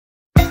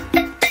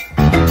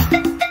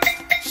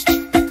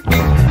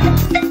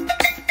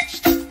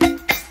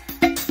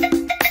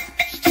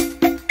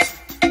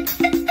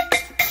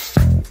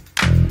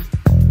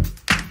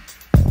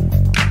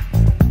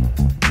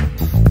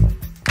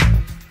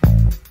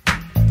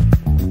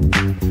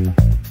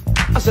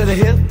said the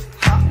hip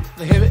hop,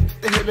 the hip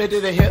it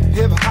to the hip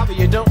hip hop.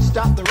 You don't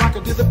stop the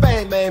rocker to the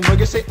bang bang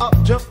boogie. Say up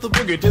jump the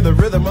boogie to the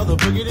rhythm of the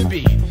boogie to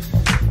beat.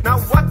 Now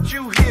what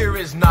you hear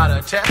is not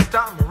a test.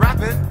 I'm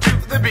rapping to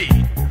the beat,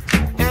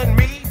 and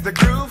me, the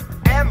groove,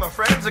 and my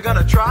friends are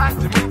gonna try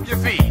to move your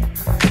feet.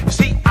 You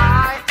see,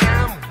 I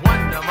am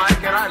Wonder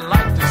Mike, and I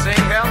like to say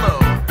hello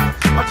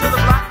to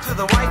the black, to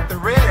the white, the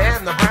red,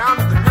 and the brown,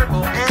 and the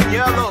purple, and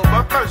yellow.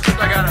 But first,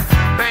 I gotta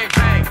bang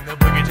bang the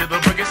boogie to the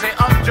boogie. Say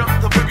up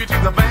jump the boogie to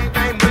the bang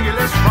bang boogie.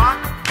 Let's rock.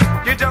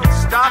 You don't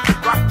stop,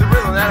 rock the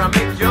rhythm that'll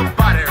make your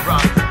body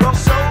rock. Well,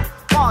 so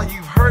far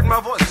you've heard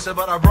my voice,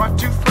 but I brought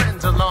two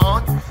friends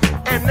along.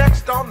 And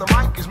next on the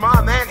mic is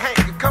my man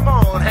Hank. Come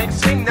on, Hank,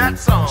 sing that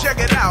song. Check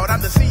it out,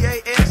 I'm the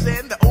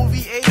CASN, the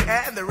OVA,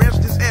 and the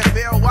rest is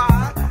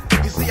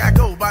FLY. You see, I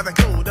go by the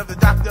code of the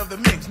doctor of the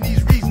mix, and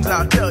these reasons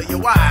I'll tell you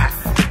why.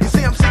 You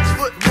see, I'm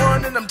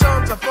 6'1", and I'm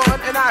tons of fun,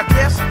 and I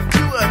dress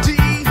to a T.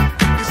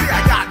 You see,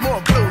 I got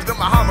more clothes than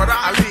Muhammad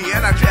Ali,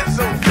 and I dress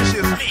so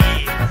viciously.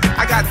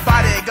 I got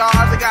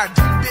bodyguards, I got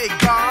two big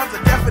guns, I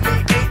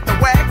definitely ain't the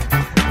whack.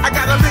 I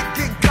got a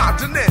Lincoln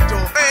Continental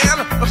and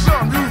a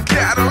sunroof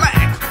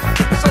Cadillac.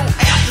 So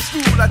after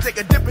school, I take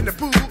a dip in the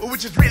pool,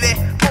 which is really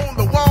on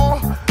the wall.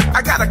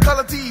 I got a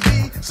color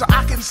TV so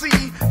I can see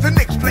the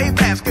Knicks play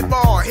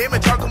basketball. Hear me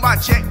talking my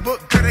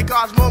checkbook, credit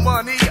cards, more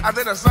money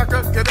than a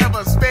sucker could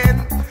ever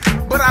spend.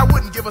 But I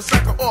wouldn't give a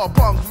sucker or a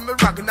bum from the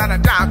rock, not a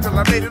dime till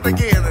I made it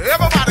again.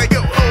 Everybody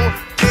go,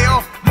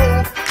 hotel,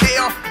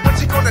 motel, what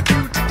you gonna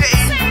do today?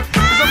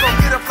 Cause I'm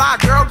gonna get a fly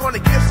girl, gonna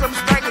get some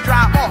spank and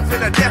drive off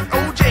in a death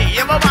OJ.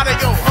 Everybody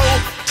go,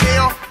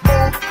 hotel,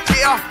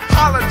 motel,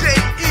 holiday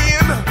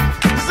in.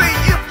 Say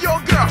if your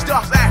girl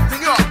starts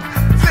acting up,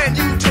 then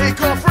you take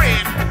her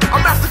friend.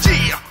 I'm Master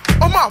G,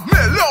 my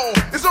mellow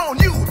is on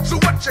you, so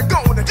what you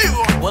gonna do?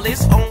 Well,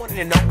 it's on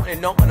and on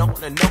and on and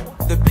on and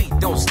on. The beat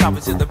don't stop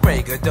until the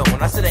break of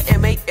dawn. I said a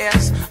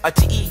M-A-S, a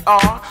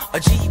T-E-R, a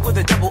G with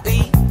a double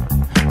E.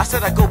 I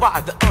said I go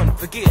by the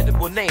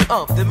unforgettable name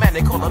of the man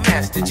they call a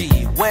Master G.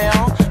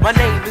 Well, my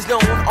name is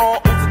known all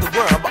over the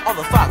world by all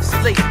the foxy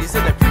ladies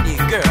and the pretty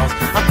girls.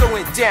 I'm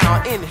going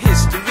down in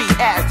history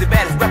as the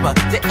baddest rapper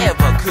that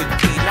ever could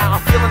be. Now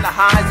I'm feeling the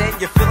highs and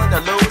you're feeling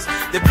the lows.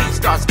 The beat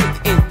starts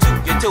getting into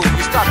your toe.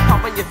 You start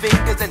pumping your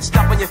fingers and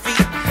stomping your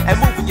feet and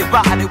moving your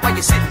body while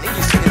you're sitting and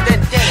you're singing. Then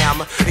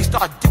damn, they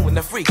start doing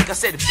the freak. I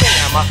said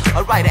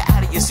bam, right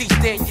out of your seat.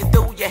 Then you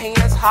throw your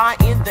hands high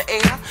in the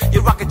air.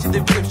 You're rocking to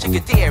the rhythm, shake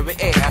your dairy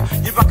air.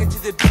 You're rocking to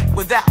the beat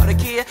without a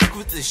care.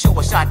 Cruise to the show,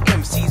 I shot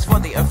MCs for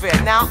the affair.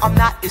 Now I'm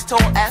not as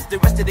tall as the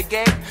rest of the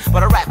gang,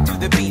 but I rap to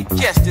the beat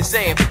just the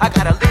same. I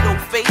got a little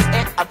face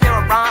and a pair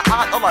of rhyme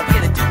eyes. All I'm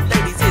here to do,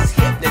 ladies, is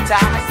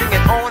hypnotize.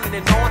 Singing on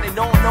and on and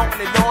on and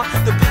on and on.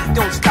 The beat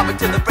don't stop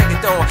until the break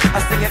of dawn. I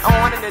sing it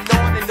on and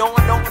on and on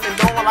and on and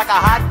on like a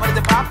hot butter.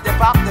 The pop, the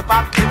pop, the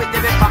pop, give it,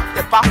 pop,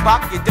 the pop,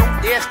 pop. You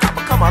don't dare stop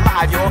or come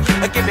alive, y'all.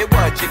 Give me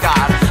what you got.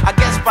 I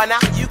guess by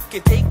now you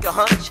can take a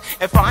hunch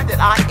and find that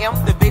I am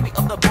the baby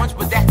of the bunch,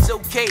 but that's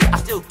okay. I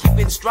still keep it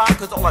in stride,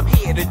 cause all I'm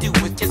here to do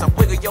is just a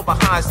wiggle your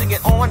behind. Sing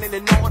it on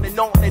and on and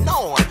on and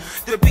on.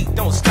 The beat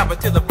don't stop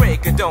until the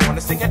break of dawn. I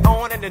sing it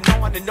on and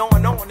on and on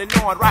and on and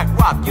on. Rock,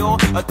 rock, y'all.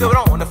 Throw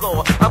it on the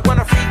floor. I'm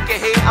gonna freak your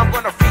head. I'm